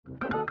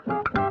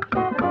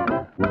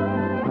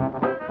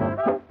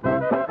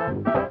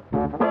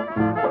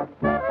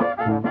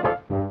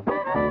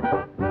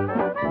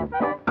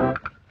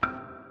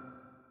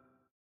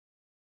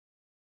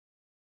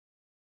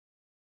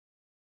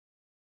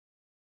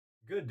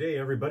Good day,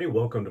 everybody.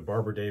 Welcome to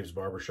Barber Dave's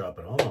Barbershop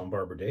at Home. I'm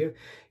Barber Dave,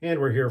 and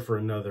we're here for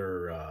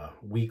another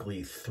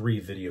weekly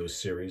 3-video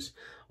series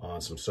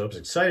on some soaps.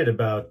 Excited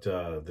about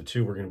the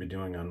two we're going to be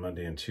doing on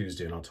Monday and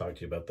Tuesday, and I'll talk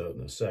to you about that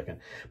in a second.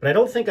 But I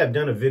don't think I've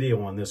done a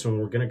video on this one.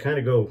 We're going to kind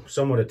of go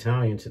somewhat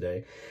Italian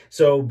today.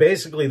 So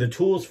basically, the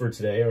tools for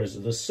today, or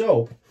the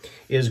soap,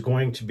 is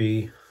going to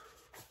be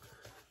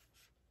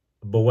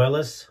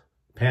Boellis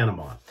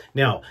Panama.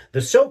 Now,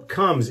 the soap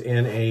comes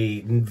in a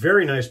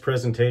very nice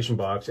presentation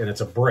box, and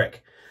it's a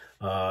brick.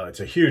 It's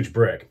a huge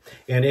brick,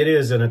 and it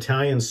is an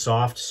Italian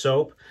soft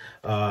soap.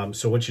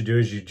 So what you do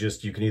is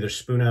you can either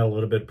spoon out a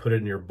little bit, put it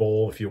in your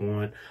bowl if you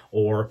want,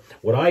 or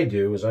what I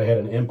do is I had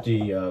an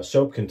empty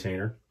soap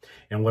container,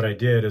 and what I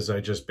did is I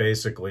just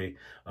basically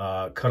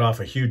cut off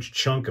a huge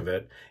chunk of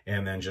it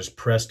and then just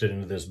pressed it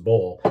into this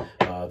bowl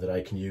that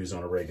I can use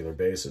on a regular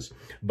basis.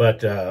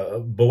 But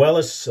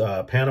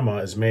Boellis Panama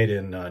is made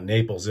in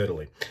Naples,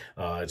 Italy.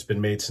 It's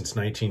been made since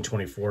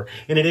 1924,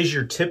 and it is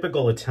your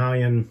typical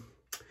Italian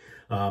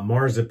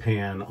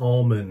marzipan,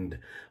 almond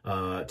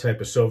type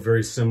of soap,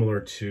 very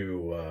similar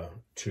to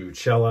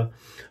Cella,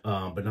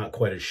 but not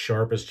quite as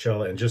sharp as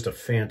Cella, and just a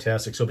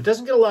fantastic soap. It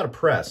doesn't get a lot of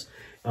press.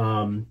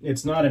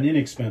 It's not an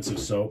inexpensive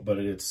soap, but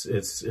it's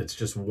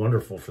just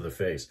wonderful for the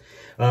face.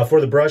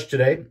 For the brush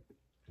today,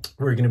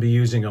 we're going to be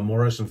using a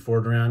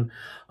Morris&Forndran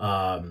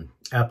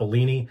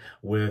Apothecary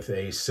with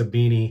a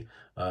Sabini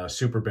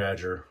Super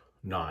Badger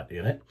knot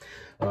in it.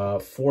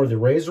 For the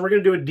razor, we're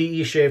going to do a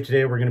DE shave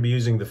today. We're going to be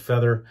using the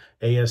Feather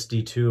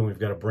ASD2, and we've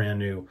got a brand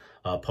new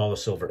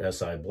PolSilver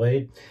SI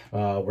blade.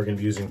 We're going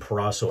to be using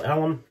Parasso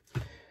alum.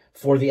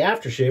 For the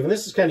aftershave, and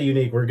this is kind of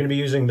unique, we're going to be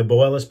using the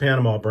Boellis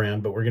Panama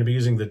brand, but we're going to be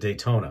using the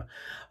Daytona.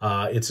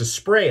 It's a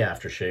spray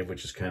aftershave,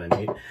 which is kind of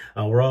neat.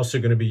 We're also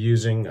going to be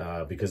using,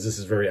 because this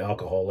is very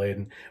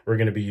alcohol-laden, we're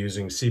going to be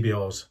using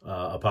CBL's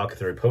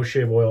Apothecary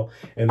post-shave oil.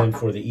 And then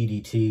for the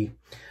EDT,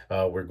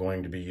 we're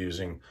going to be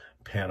using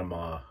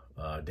Panama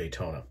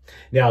Daytona.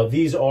 Now,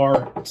 these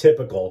are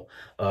typical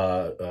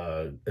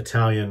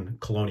Italian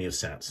colonia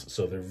scents,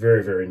 so they're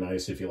very, very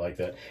nice if you like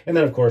that. And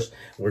then, of course,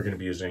 we're going to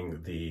be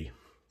using the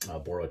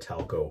Boro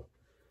Talco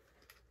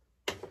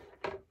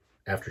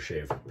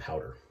aftershave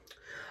powder.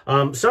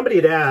 Somebody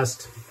had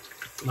asked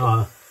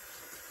or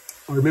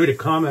made a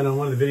comment on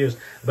one of the videos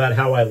about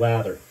how I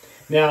lather.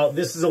 Now,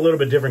 this is a little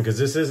bit different because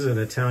this is an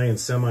Italian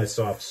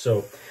semi-soft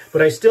soap,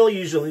 but I still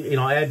usually,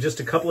 add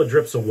just a couple of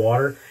drips of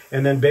water,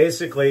 and then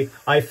basically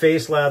I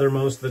face lather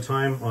most of the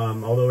time,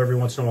 although every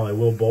once in a while I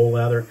will bowl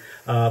lather.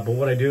 But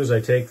what I do is I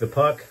take the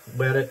puck,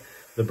 wet it,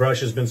 the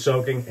brush has been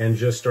soaking, and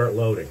just start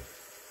loading.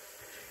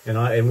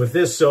 And with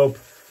this soap,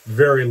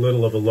 very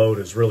little of a load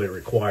is really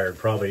required,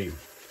 probably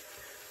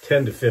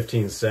 10 to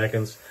 15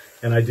 seconds.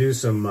 And I do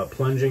some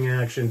plunging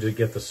action to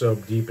get the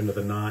soap deep into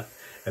the knot,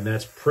 and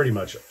that's pretty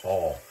much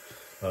all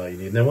you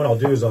need. And then what I'll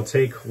do is I'll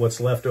take what's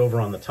left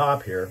over on the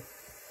top here,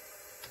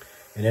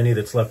 and any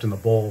that's left in the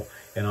bowl,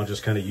 and I'll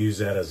just kind of use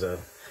that as a,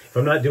 if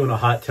I'm not doing a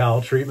hot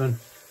towel treatment,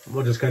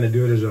 we'll just kind of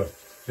do it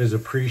as a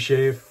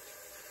pre-shave.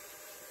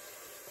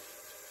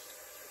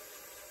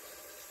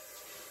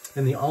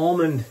 And the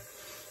almond,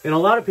 and a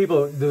lot of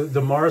people,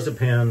 the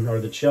marzipan or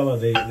the Cella,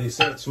 they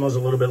say it smells a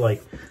little bit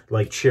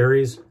like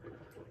cherries.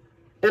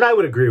 And I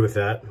would agree with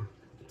that.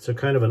 It's a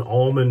kind of an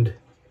almond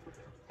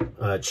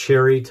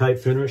cherry type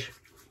finish.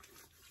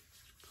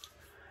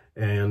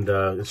 And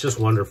it's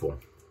just wonderful.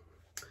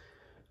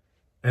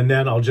 And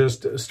then I'll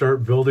just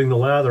start building the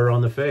lather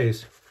on the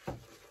face.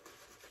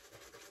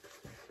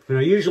 And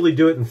I usually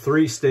do it in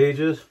 3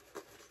 stages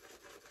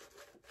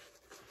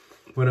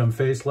when I'm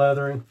face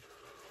lathering.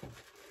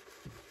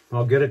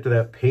 I'll get it to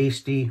that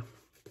pasty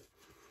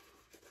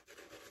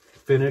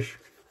finish.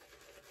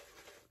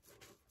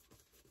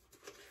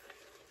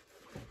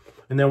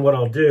 And then what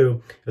I'll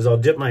do is I'll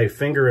dip my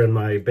finger in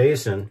my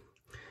basin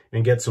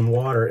and get some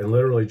water and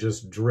literally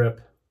just drip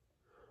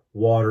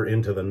water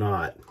into the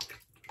knot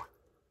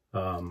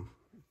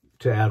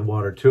to add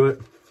water to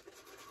it.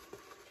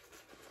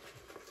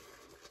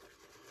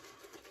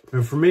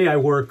 And for me, I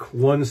work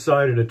one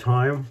side at a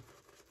time,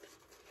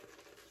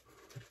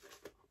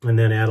 and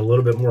then add a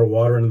little bit more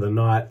water into the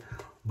knot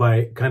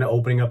by kind of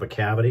opening up a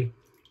cavity.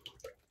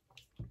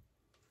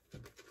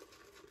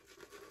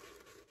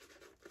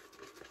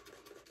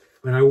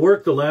 And I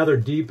work the lather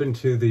deep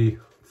into the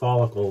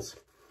follicles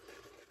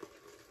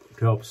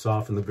to help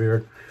soften the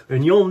beard.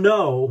 And you'll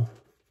know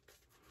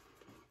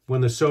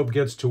when the soap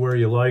gets to where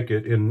you like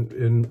it.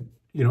 And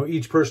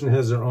each person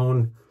has their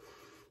own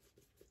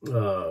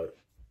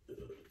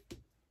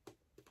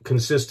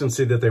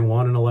consistency that they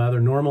want in a lather.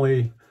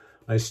 Normally,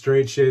 I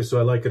straight shave, so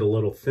I like it a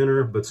little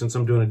thinner, but since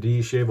I'm doing a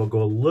DE shave, I'll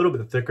go a little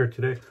bit thicker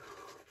today.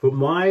 But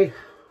my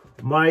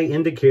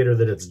indicator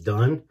that it's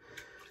done,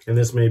 and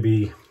this may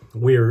be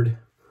weird,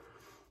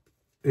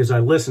 is I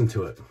listen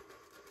to it.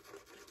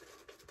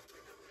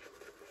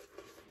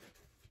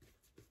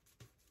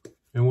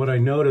 And what I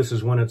notice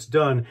is when it's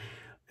done,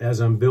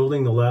 as I'm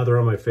building the lather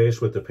on my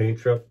face with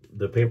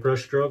the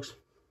paintbrush strokes,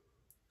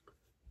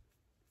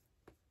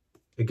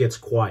 it gets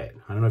quiet.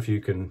 I don't know if you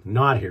can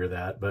not hear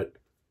that, but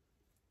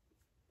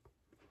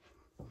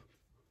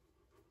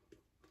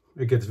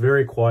it gets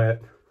very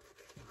quiet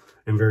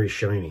and very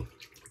shiny.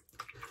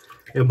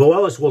 And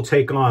Boellis will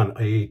take on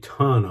a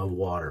ton of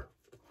water,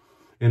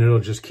 and it'll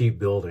just keep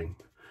building,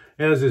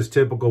 as is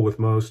typical with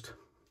most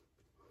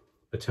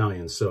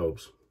Italian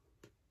soaps.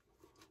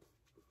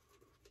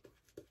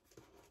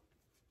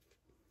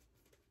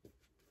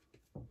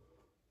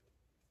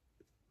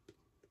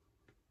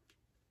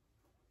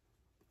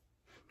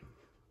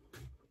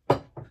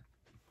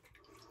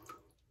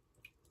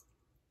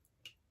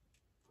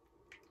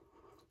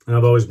 And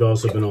I've always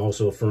also been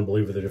a firm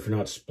believer that if you're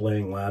not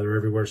spraying lather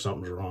everywhere,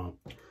 something's wrong.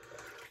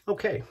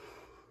 Okay.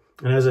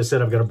 And as I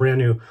said, I've got a brand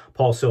new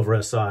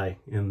PolSilver SI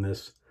in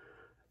this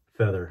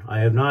feather. I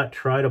have not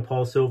tried a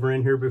PolSilver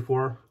in here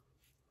before.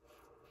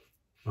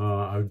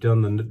 I've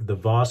done the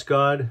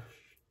Vosgod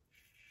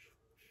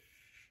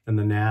and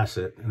the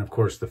Nasset, and of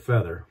course the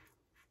feather.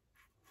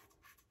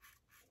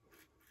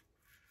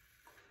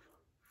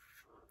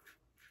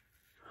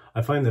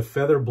 I find the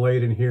feather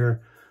blade in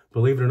here,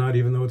 believe it or not,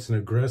 even though it's an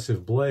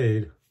aggressive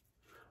blade,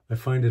 I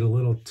find it a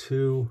little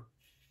too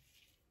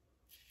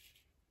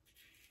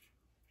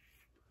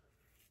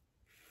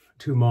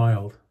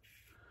mild.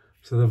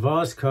 So the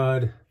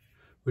Vosgod,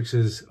 which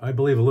is, I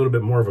believe, a little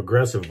bit more of an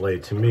aggressive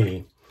blade to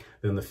me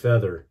than the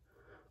feather,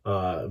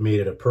 made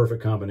it a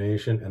perfect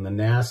combination. And the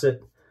Nasset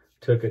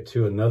took it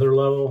to another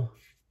level.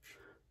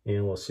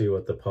 And we'll see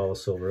what the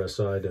PolSilver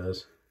SI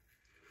does.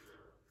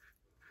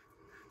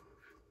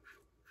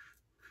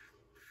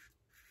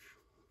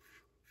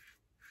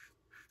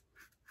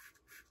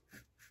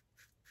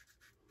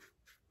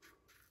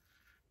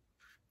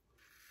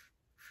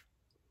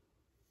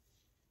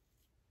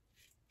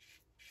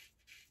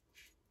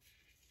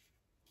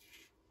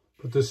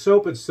 But the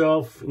soap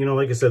itself, you know,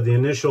 like I said, the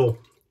initial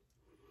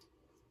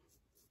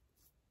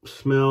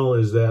smell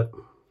is that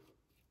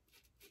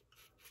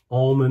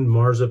almond,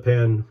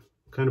 marzipan,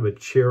 kind of a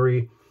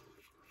cherry.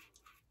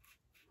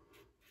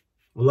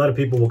 A lot of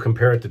people will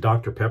compare it to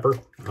Dr. Pepper,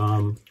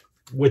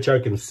 which I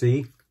can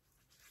see.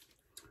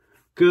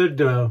 Good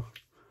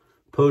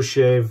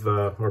post-shave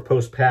or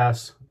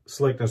post-pass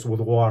slickness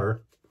with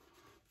water.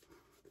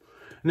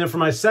 And then for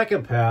my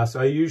second pass,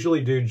 I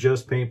usually do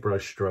just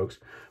paintbrush strokes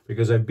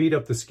because I beat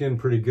up the skin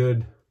pretty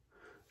good,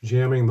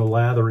 jamming the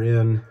lather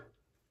in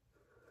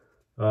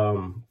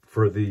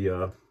for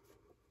the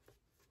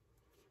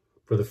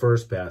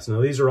first pass. Now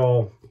these are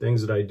all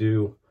things that I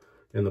do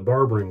in the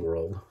barbering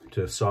world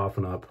to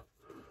soften up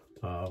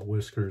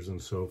whiskers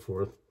and so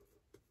forth.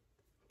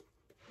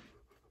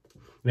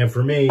 Now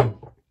for me,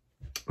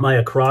 my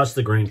across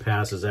the grain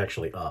pass is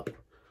actually up.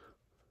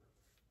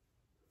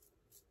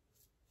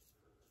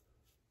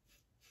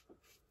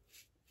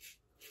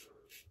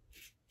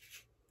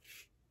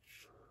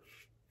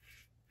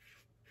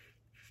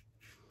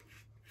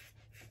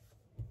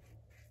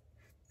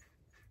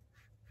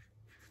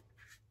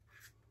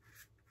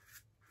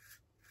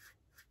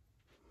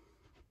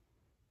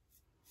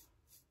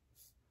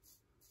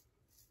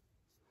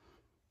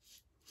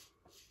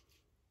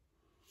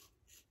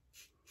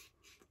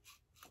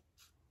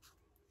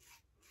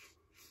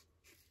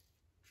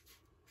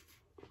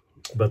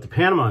 But the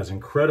Panama is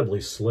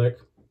incredibly slick.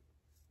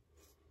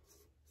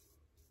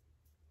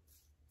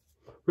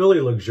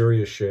 Really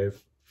luxurious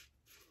shave.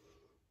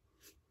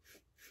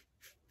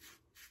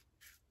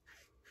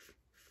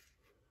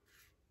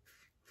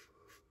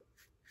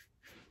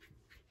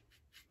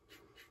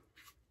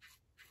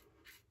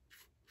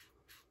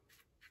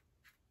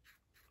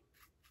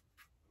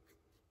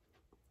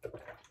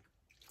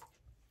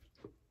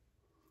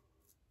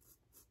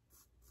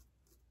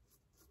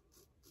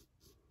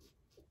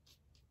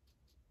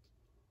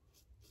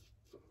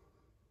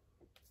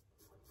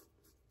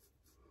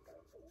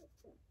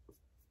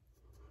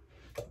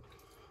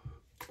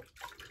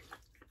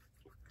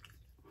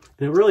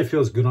 And it really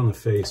feels good on the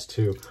face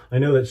too. I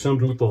know that some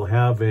people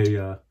have they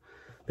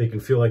can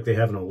feel like they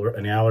have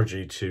an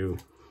allergy to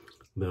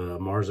the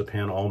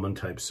marzipan almond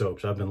type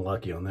soaps. I've been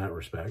lucky on that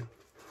respect.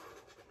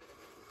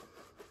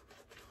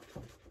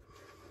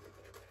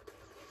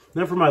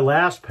 Then for my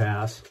last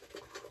pass,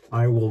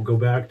 I will go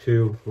back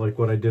to like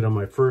what I did on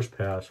my first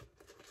pass.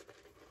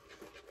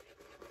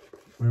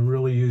 And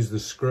really use the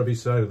scrubby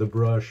side of the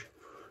brush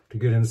to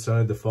get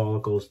inside the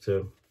follicles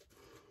to,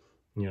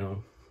 you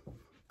know,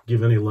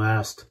 give any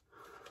last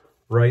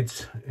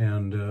rites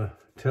and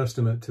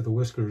testament to the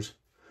whiskers,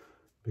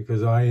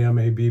 because I am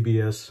a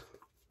BBS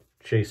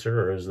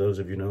chaser, or as those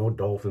of you know,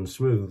 Dolphin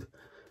Smooth,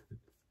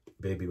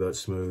 baby butt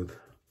smooth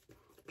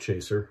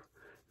chaser.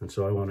 And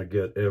so I want to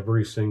get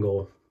every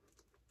single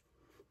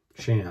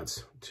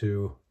chance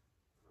to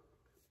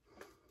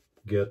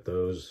get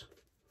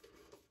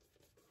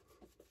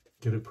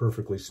it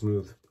perfectly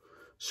smooth,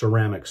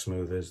 ceramic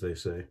smooth, as they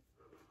say.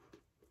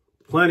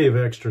 Plenty of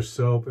extra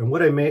soap. And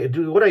what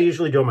I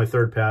usually do on my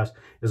third pass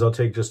is I'll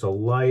take just a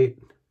light,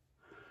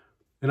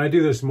 and I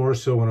do this more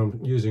so when I'm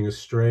using a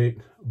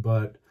straight,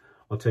 but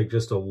I'll take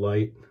just a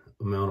light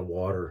amount of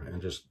water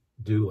and just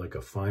do like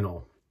a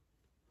final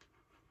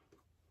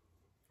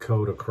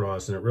coat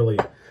across. And it really,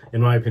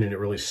 in my opinion, it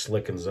really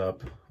slickens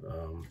up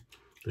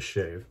the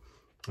shave.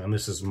 And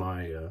this is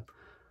my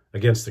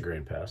against the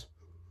grain pass.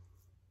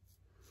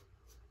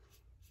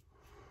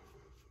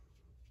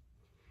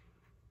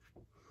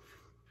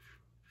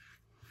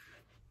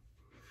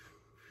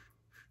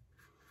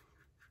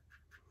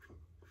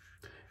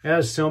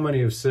 As so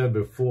many have said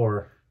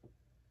before,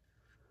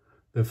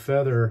 the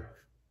Feather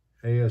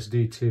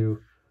ASD2,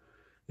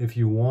 if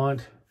you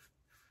want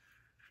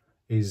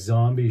a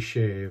zombie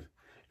shave,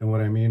 and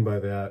what I mean by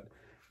that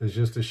is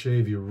just a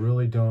shave you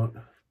really don't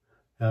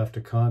have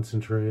to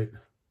concentrate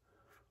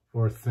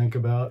or think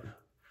about,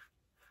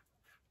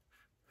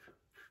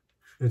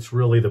 it's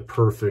really the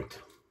perfect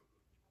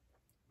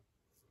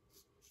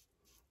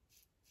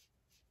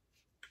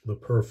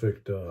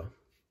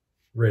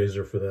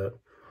razor for that.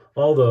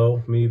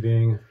 Although, me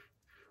being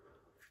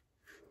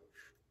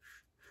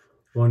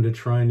one to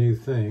try new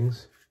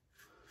things,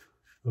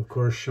 of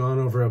course, Sean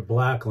over at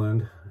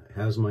Blackland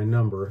has my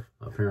number,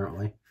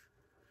 apparently,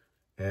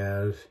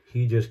 as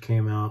he just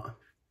came out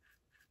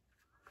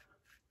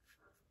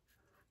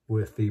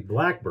with the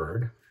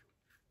Blackbird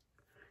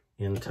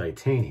in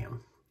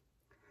titanium.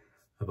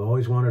 I've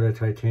always wanted a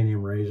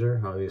titanium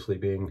razor, obviously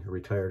being a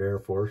retired Air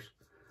Force,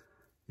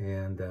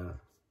 and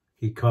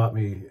he caught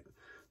me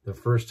the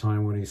first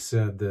time when he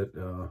said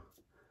that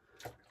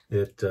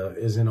it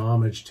is in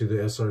homage to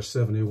the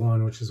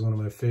SR-71, which is one of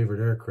my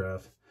favorite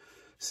aircraft.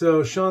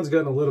 So Sean's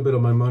gotten a little bit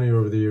of my money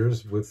over the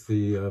years with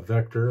the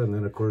Vector, and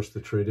then of course the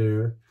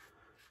Trader.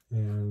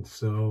 And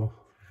so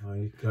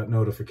I got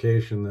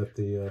notification that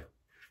the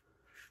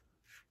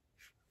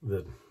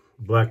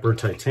Blackbird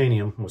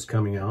Titanium was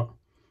coming out.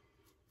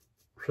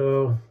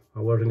 So I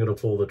wasn't going to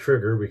pull the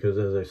trigger because,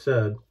 as I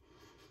said,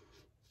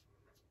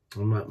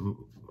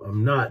 I'm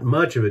not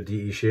much of a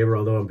DE shaver,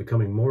 although I'm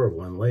becoming more of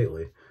one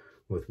lately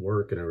with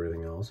work and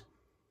everything else.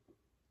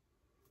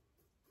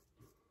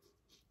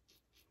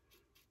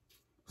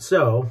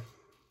 So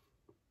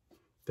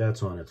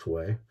that's on its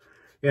way.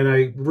 And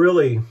I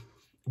really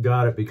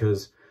got it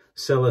because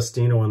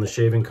Celestino on the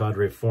Shaving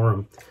Cadre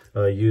forum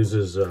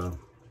uses a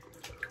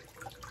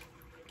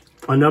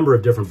number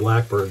of different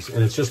Blackbirds,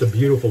 and it's just a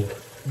beautiful,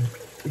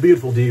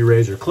 beautiful DE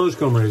razor. Closed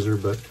comb razor,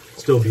 but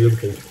still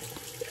beautiful.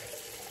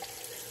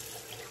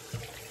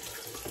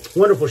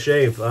 Wonderful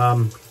shave.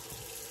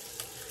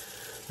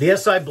 The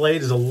SI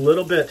blade is a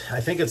little bit, I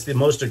think it's the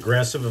most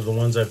aggressive of the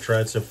ones I've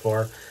tried so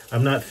far.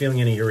 I'm not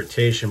feeling any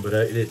irritation, but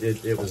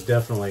it was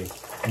definitely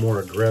more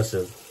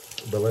aggressive.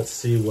 But let's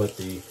see what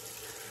the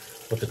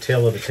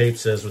tail of the tape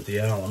says with the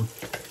alum.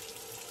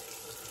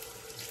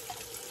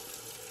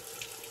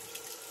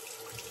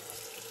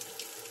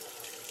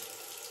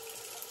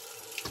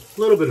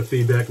 A little bit of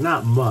feedback,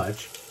 not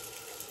much.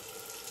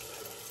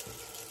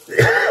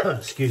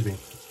 Excuse me.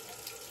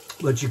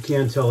 But you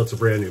can tell it's a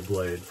brand new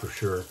blade for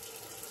sure.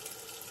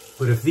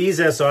 But if these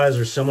SIs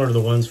are similar to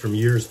the ones from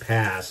years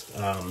past,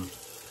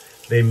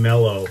 they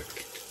mellow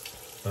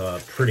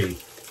pretty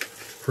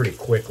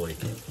quickly.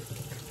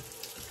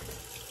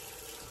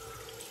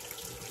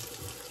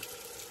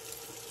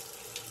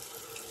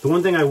 The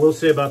one thing I will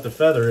say about the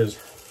Feather is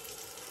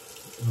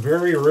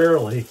very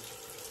rarely,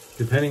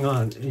 depending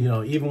on, you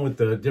know, even with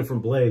the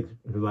different blades,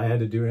 if I had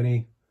to do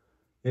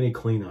any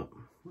cleanup,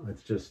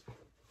 it's just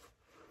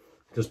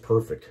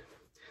perfect.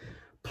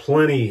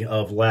 Plenty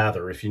of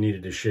lather if you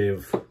needed to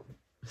shave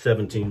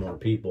 17 more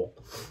people.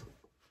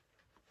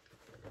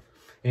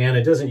 And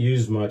it doesn't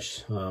use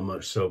much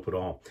soap at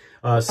all.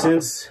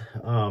 Since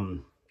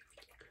I'm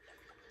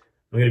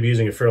going to be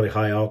using a fairly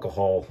high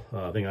alcohol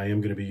thing, I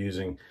am going to be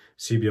using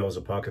CBL's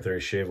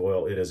Apothecary Shave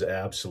Oil. It is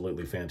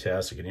absolutely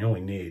fantastic, and you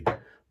only need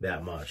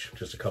that much,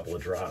 just a couple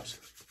of drops.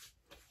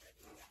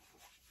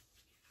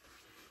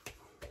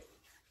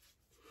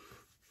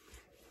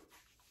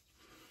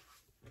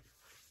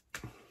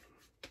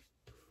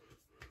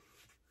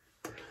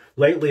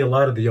 Lately, a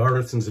lot of the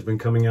artisans have been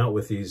coming out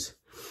with these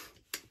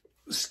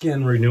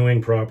skin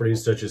renewing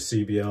properties, such as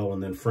CBL,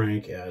 and then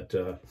Frank at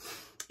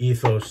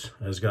Ethos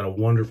has got a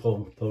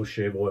wonderful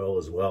post-shave oil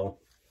as well.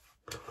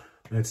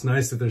 And it's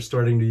nice that they're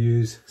starting to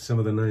use some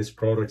of the nice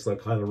products like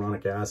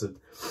hyaluronic acid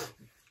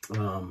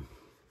for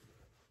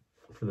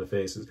the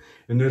faces.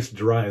 And this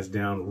dries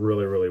down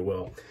really, really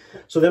well.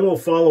 So then we'll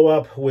follow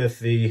up with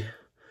the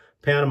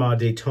Panama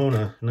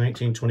Daytona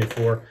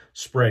 1924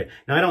 spray.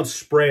 Now, I don't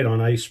spray it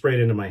on, I spray it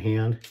into my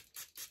hand.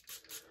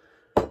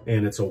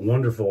 And it's a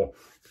wonderful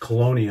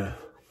colonia,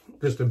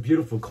 just a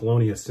beautiful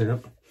colonia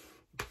scent.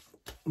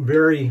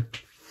 Very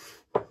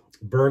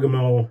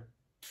bergamot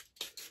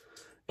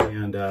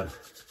and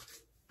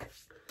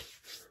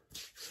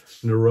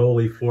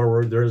neroli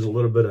forward. There's a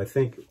little bit, I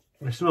think,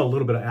 I smell a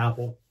little bit of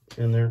apple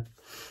in there,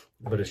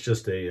 but it's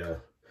just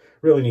a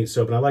really neat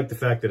soap. And I like the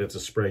fact that it's a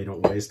spray. You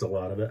don't waste a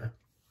lot of it.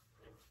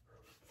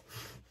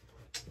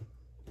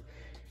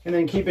 And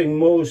then, keeping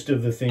most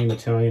of the theme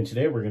Italian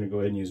today, we're going to go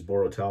ahead and use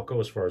Boro Talco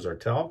as far as our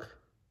talc.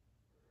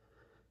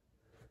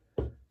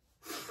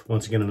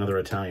 Once again, another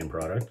Italian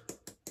product.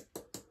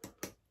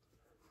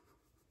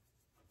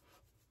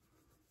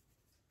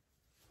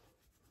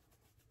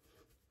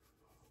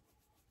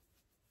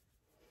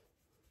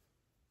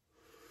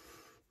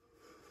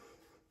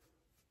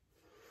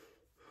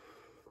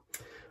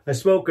 I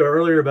spoke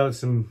earlier about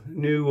some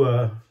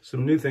new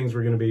things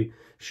we're going to be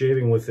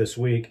shaving with this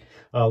week.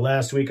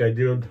 Last week I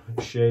did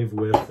shave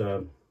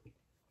with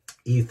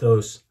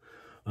Ethos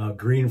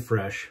Green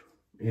Fresh,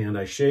 and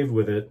I shaved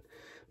with it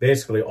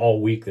basically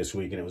all week this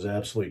week, and it was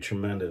absolutely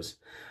tremendous.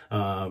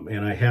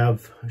 And I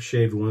have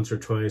shaved once or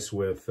twice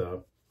with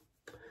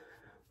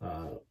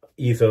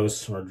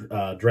Ethos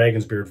or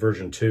Dragon's Beard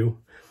version 2.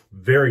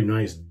 Very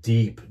nice,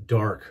 deep,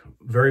 dark,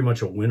 very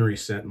much a wintry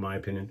scent in my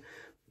opinion.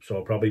 So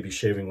I'll probably be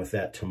shaving with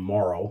that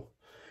tomorrow.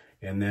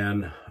 And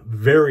then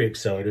very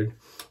excited,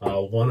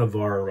 one of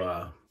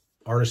our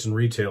artisan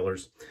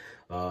retailers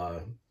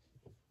on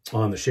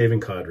the shaving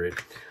cadre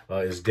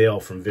is Dale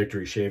from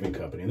Victory Shaving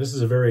Company. And this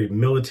is a very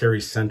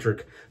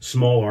military-centric,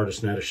 small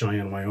artisan out of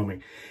Cheyenne,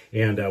 Wyoming.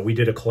 And we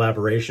did a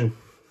collaboration.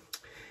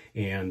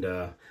 And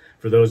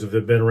for those of you that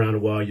have been around a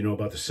while, you know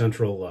about the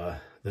Central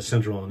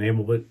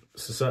Enablement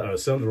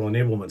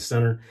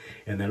Center,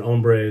 and then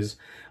Hombres,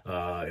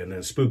 and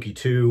then Spooky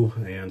 2.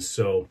 And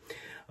so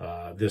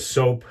this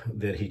soap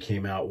that he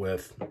came out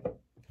with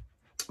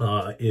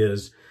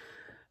is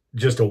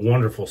just a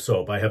wonderful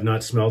soap. I have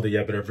not smelled it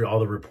yet, but all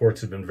the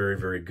reports have been very,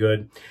 very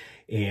good.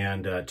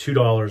 And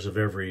 $2 of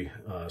every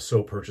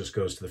soap purchase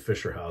goes to the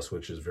Fisher House,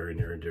 which is very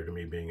near and dear to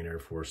me, being an Air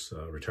Force,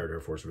 retired Air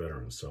Force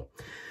veteran. So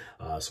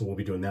we'll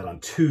be doing that on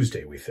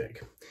Tuesday, we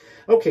think.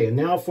 Okay, and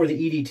now for the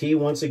EDT.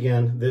 Once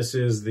again, this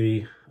is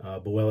the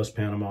Boellis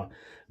Panama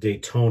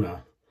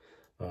Daytona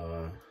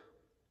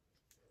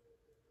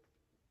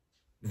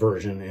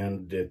version,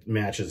 and it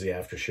matches the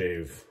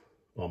aftershave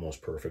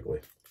almost perfectly.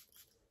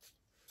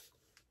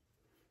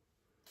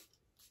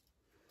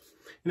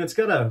 And it's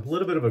got a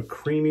little bit of a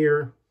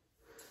creamier,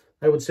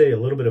 I would say a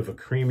little bit of a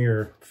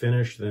creamier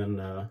finish than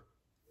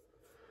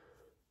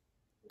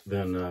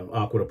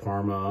Aqua de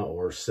Parma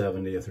or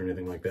 70th or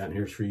anything like that. And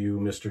here's for you,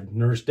 Mr.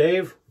 Nurse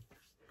Dave.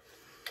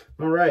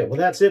 All right, well,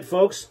 that's it,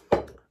 folks.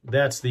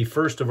 That's the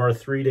first of our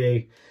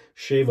 3-day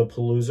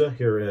Shave-A-Palooza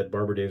here at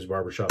Barber Dave's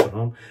Barbershop at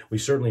Home. We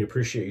certainly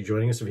appreciate you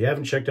joining us. If you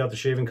haven't checked out the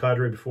Shaving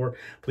Cadre before,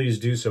 please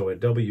do so at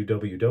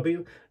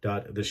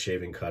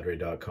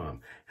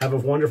www.theshavingcadre.com. Have a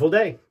wonderful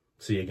day.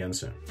 See you again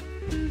soon.